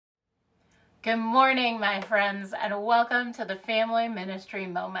Good morning, my friends, and welcome to the Family Ministry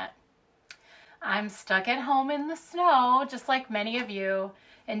Moment. I'm stuck at home in the snow, just like many of you,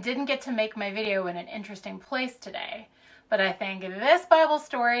 and didn't get to make my video in an interesting place today. But I think this Bible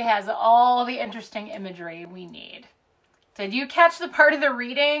story has all the interesting imagery we need. Did you catch the part of the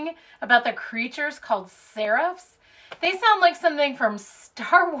reading about the creatures called seraphs? They sound like something from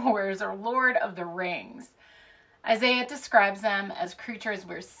Star Wars or Lord of the Rings. Isaiah describes them as creatures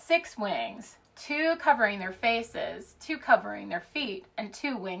with 6 wings, 2 covering their faces, 2 covering their feet, and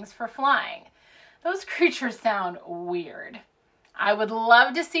 2 wings for flying. Those creatures sound weird. I would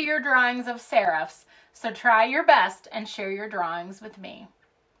love to see your drawings of seraphs, so try your best and share your drawings with me.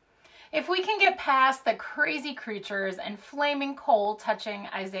 If we can get past the crazy creatures and flaming coal touching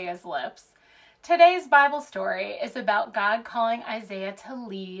Isaiah's lips, today's Bible story is about God calling Isaiah to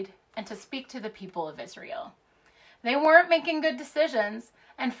lead and to speak to the people of Israel. They weren't making good decisions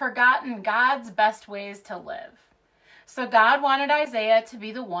and forgotten God's best ways to live. So God wanted Isaiah to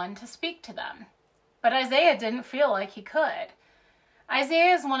be the one to speak to them. But Isaiah didn't feel like he could.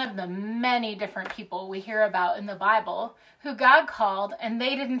 Isaiah is one of the many different people we hear about in the Bible who God called and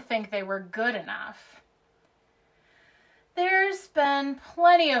they didn't think they were good enough. There's been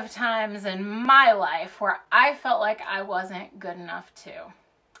plenty of times in my life where I felt like I wasn't good enough too.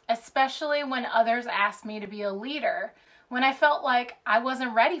 Especially when others asked me to be a leader, when I felt like I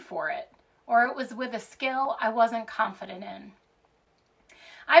wasn't ready for it, or it was with a skill I wasn't confident in.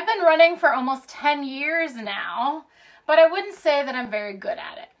 I've been running for almost 10 years now, but I wouldn't say that I'm very good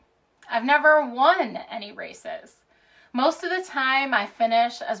at it. I've never won any races. Most of the time I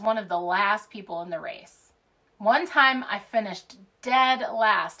finish as one of the last people in the race. One time I finished dead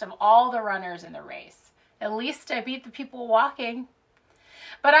last of all the runners in the race. At least I beat the people walking.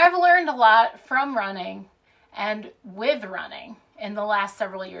 But I've learned a lot from running and with running in the last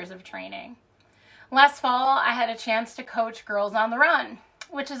several years of training. Last fall, I had a chance to coach Girls on the Run,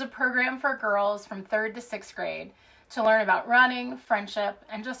 which is a program for girls from 3rd to 6th grade to learn about running, friendship,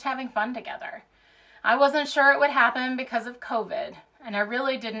 and just having fun together. I wasn't sure it would happen because of COVID, and I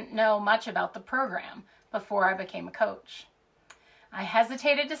really didn't know much about the program before I became a coach. I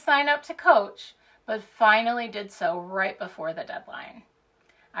hesitated to sign up to coach, but finally did so right before the deadline.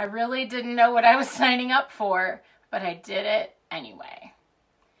 I really didn't know what I was signing up for, but I did it anyway.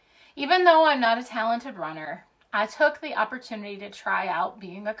 Even though I'm not a talented runner, I took the opportunity to try out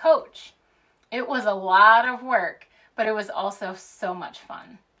being a coach. It was a lot of work, but it was also so much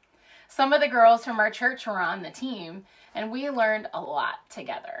fun. Some of the girls from our church were on the team, and we learned a lot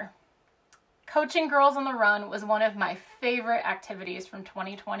together. Coaching Girls on the Run was one of my favorite activities from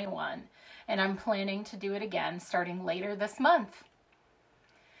 2021, and I'm planning to do it again starting later this month.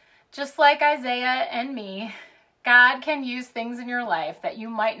 Just like Isaiah and me, God can use things in your life that you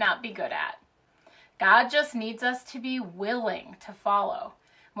might not be good at. God just needs us to be willing to follow.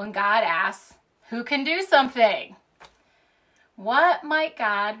 When God asks, who can do something? What might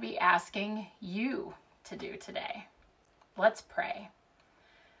God be asking you to do today? Let's pray.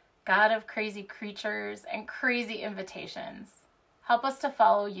 God of crazy creatures and crazy invitations, help us to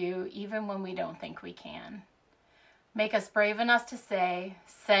follow you even when we don't think we can. Make us brave enough to say,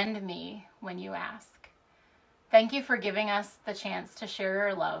 send me when you ask. Thank you for giving us the chance to share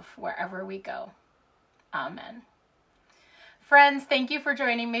your love wherever we go. Amen. Friends, thank you for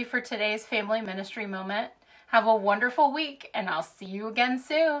joining me for today's Family Ministry Moment. Have a wonderful week, and I'll see you again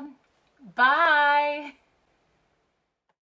soon. Bye.